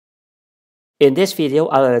In this video,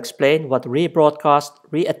 I will explain what rebroadcast,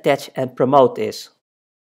 reattach, and promote is.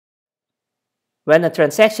 When a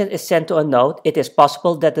transaction is sent to a node, it is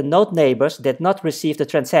possible that the node neighbors did not receive the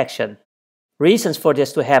transaction. Reasons for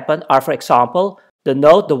this to happen are, for example, the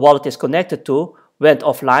node the wallet is connected to went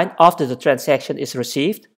offline after the transaction is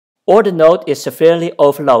received, or the node is severely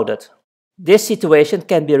overloaded. This situation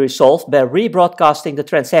can be resolved by rebroadcasting the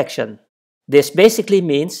transaction. This basically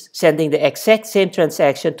means sending the exact same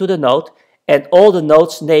transaction to the node and all the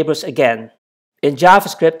node's neighbors again. In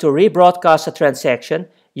JavaScript, to rebroadcast a transaction,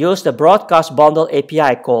 use the broadcastBundle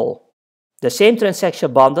API call. The same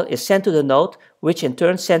transaction bundle is sent to the node, which in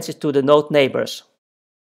turn sends it to the node neighbors.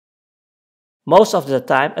 Most of the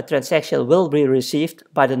time, a transaction will be received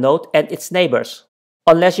by the node and its neighbors.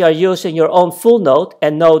 Unless you are using your own full node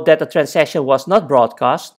and know that the transaction was not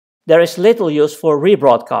broadcast, there is little use for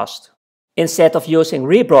rebroadcast. Instead of using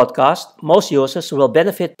rebroadcast, most users will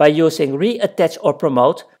benefit by using reattach or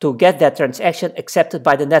promote to get that transaction accepted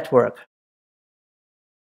by the network.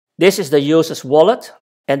 This is the user's wallet,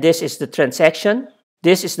 and this is the transaction.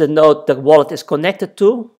 This is the node the wallet is connected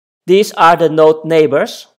to. These are the node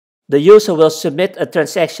neighbors. The user will submit a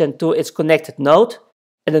transaction to its connected node,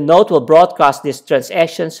 and the node will broadcast these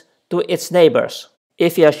transactions to its neighbors.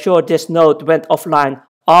 If you are sure this node went offline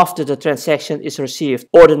after the transaction is received,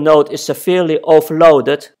 or the node is severely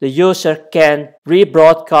overloaded, the user can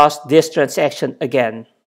rebroadcast this transaction again.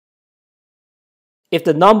 If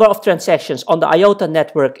the number of transactions on the IOTA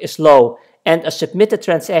network is low and a submitted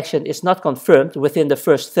transaction is not confirmed within the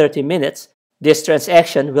first 30 minutes, this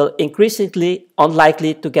transaction will increasingly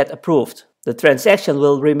unlikely to get approved. The transaction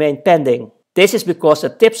will remain pending. This is because the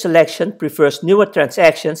tip selection prefers newer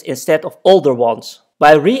transactions instead of older ones.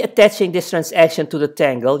 By reattaching this transaction to the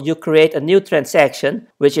tangle, you create a new transaction,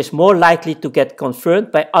 which is more likely to get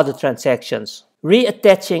confirmed by other transactions.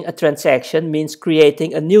 Reattaching a transaction means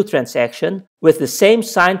creating a new transaction with the same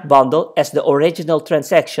signed bundle as the original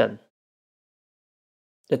transaction.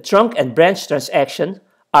 The trunk and branch transactions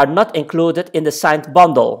are not included in the signed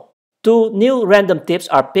bundle. Two new random tips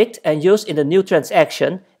are picked and used in the new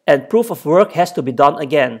transaction, and proof of work has to be done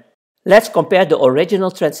again. Let's compare the original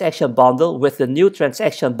transaction bundle with the new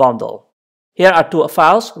transaction bundle. Here are two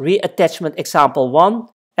files, reattachment example 1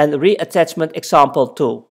 and reattachment example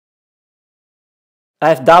 2. I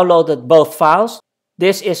have downloaded both files.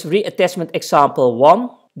 This is reattachment example 1.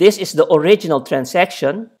 This is the original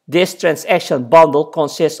transaction. This transaction bundle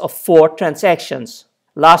consists of 4 transactions.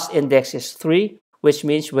 Last index is 3, which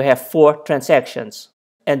means we have 4 transactions.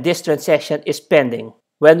 And this transaction is pending.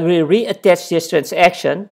 When we reattach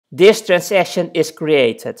this transaction is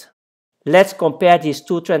created. Let's compare these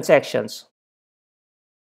two transactions.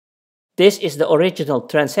 This is the original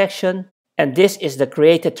transaction, and this is the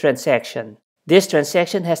created transaction. This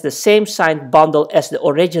transaction has the same signed bundle as the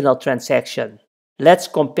original transaction. Let's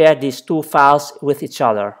compare these two files with each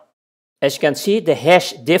other. As you can see, the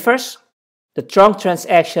hash differs. The trunk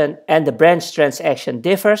transaction and the branch transaction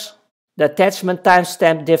differs. The attachment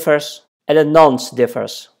timestamp differs, and the nonce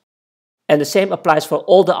differs. And the same applies for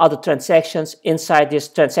all the other transactions inside this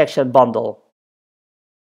transaction bundle.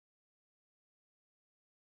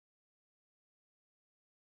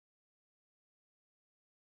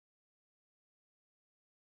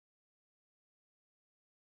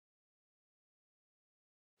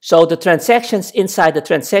 So the transactions inside the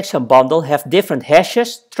transaction bundle have different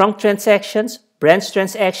hashes, trunk transactions, branch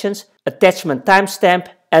transactions, attachment timestamp,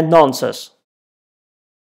 and nonces.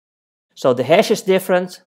 So the hash is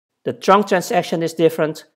different, the trunk transaction is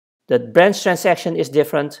different, the branch transaction is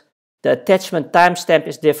different, the attachment timestamp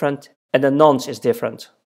is different, and the nonce is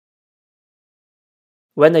different.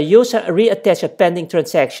 When a user reattaches a pending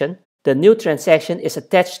transaction, the new transaction is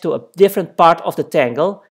attached to a different part of the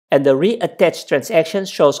tangle, and the reattached transaction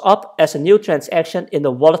shows up as a new transaction in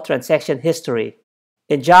the wallet transaction history.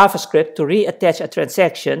 In JavaScript, to reattach a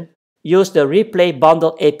transaction, use the replay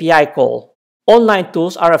bundle API call. Online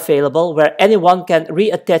tools are available where anyone can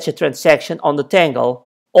reattach a transaction on the tangle.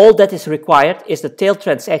 All that is required is the tail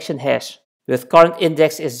transaction hash, with current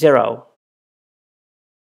index is 0.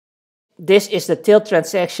 This is the tail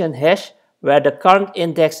transaction hash where the current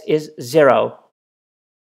index is 0.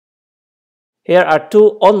 Here are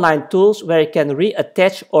two online tools where you can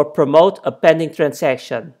reattach or promote a pending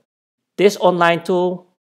transaction. This online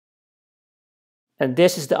tool, and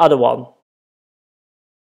this is the other one.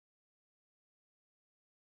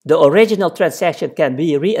 The original transaction can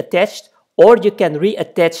be reattached, or you can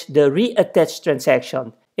reattach the reattached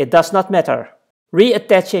transaction. It does not matter.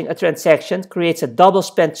 Reattaching a transaction creates a double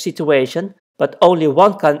spend situation, but only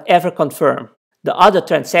one can ever confirm. The other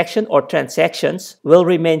transaction or transactions will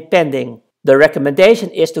remain pending. The recommendation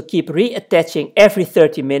is to keep reattaching every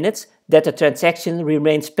 30 minutes that the transaction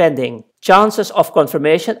remains pending. Chances of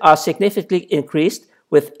confirmation are significantly increased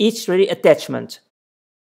with each reattachment.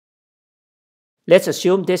 Let's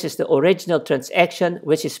assume this is the original transaction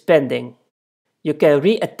which is pending. You can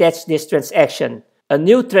reattach this transaction. A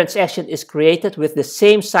new transaction is created with the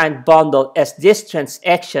same signed bundle as this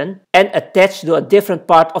transaction and attached to a different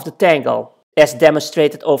part of the tangle, as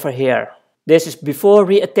demonstrated over here. This is before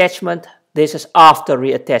reattachment, this is after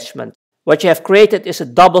reattachment. What you have created is a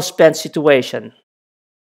double spend situation.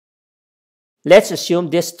 Let's assume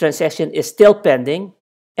this transaction is still pending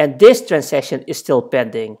and this transaction is still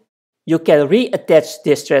pending. You can reattach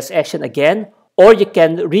this transaction again, or you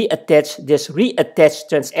can reattach this reattached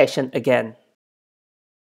transaction again,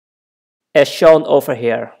 as shown over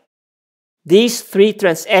here. These three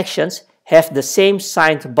transactions have the same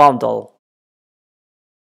signed bundle.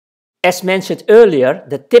 As mentioned earlier,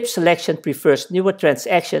 the tip selection prefers newer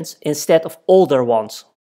transactions instead of older ones.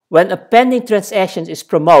 When a pending transaction is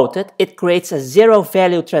promoted, it creates a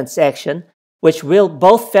zero-value transaction which will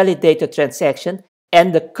both validate the transaction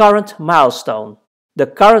and the current milestone. The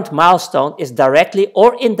current milestone is directly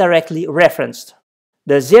or indirectly referenced.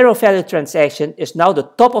 The zero-value transaction is now the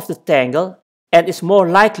top of the tangle and is more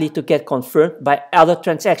likely to get confirmed by other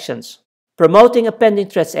transactions. Promoting a pending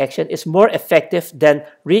transaction is more effective than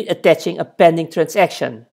reattaching a pending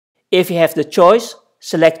transaction. If you have the choice,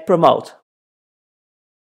 select Promote.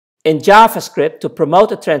 In JavaScript, to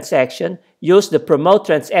promote a transaction, use the Promote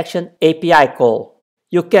Transaction API call.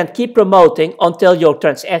 You can keep promoting until your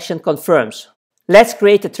transaction confirms. Let's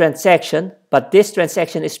create a transaction, but this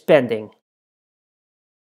transaction is pending.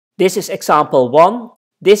 This is example 1.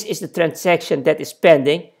 This is the transaction that is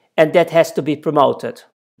pending and that has to be promoted.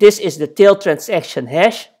 This is the tail transaction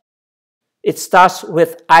hash. It starts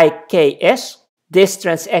with IKS. This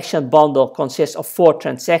transaction bundle consists of 4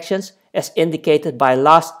 transactions as indicated by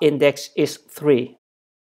last index is 3.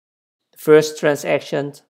 The first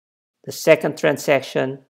transaction, the second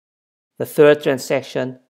transaction, the third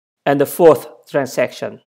transaction, and the fourth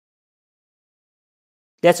transaction.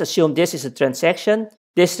 Let's assume this is a transaction.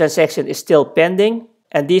 This transaction is still pending,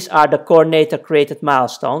 and these are the coordinator created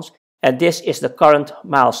milestones, and this is the current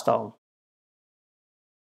milestone.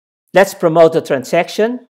 Let's promote the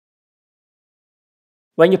transaction.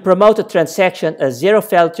 When you promote a transaction, a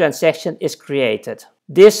zero-value transaction is created.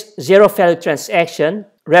 This zero-value transaction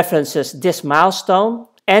references this milestone,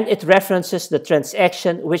 and it references the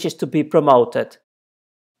transaction which is to be promoted.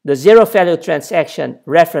 The zero-value transaction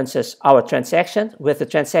references our transaction with the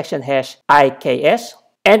transaction hash IKS,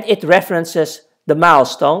 and it references the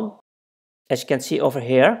milestone, as you can see over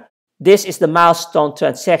here. This is the milestone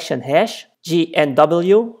transaction hash,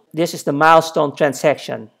 GNW. This is the milestone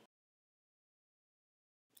transaction,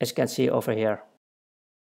 as you can see over here.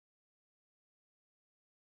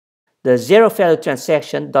 The zero-value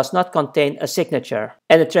transaction does not contain a signature,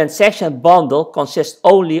 and the transaction bundle consists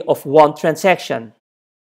only of one transaction.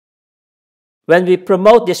 When we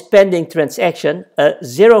promote this pending transaction, a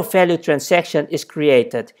zero-value transaction is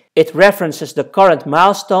created. It references the current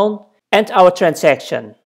milestone and our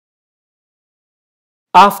transaction.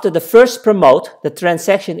 After the first promote, the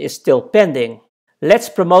transaction is still pending. Let's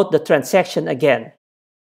promote the transaction again.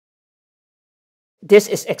 This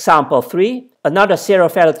is example 3. Another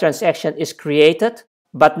zero-value transaction is created,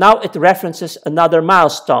 but now it references another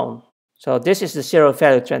milestone. So this is the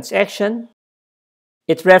zero-value transaction.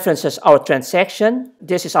 It references our transaction.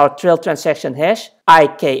 This is our trail transaction hash,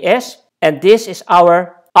 IKS, and this is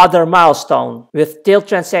our other milestone with tail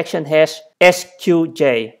transaction hash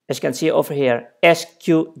SQJ. As you can see over here,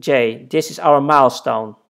 SQJ. This is our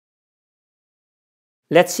milestone.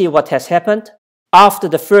 Let's see what has happened. After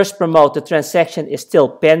the first promote, the transaction is still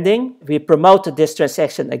pending. We promoted this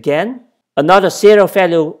transaction again. Another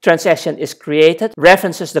zero-value transaction is created,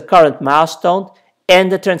 references the current milestone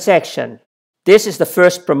and the transaction. This is the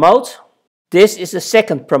first promote. This is the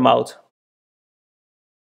second promote.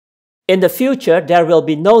 In the future, there will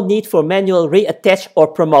be no need for manual reattach or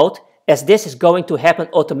promote, as this is going to happen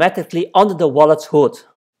automatically under the wallet's hood.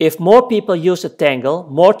 If more people use the tangle,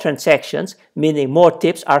 more transactions, meaning more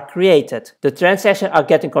tips, are created. The transactions are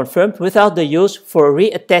getting confirmed without the use for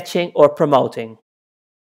reattaching or promoting.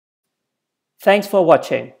 Thanks for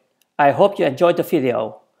watching. I hope you enjoyed the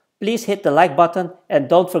video. Please hit the like button and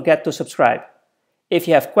don't forget to subscribe. If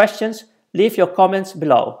you have questions, leave your comments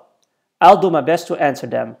below. I'll do my best to answer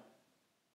them.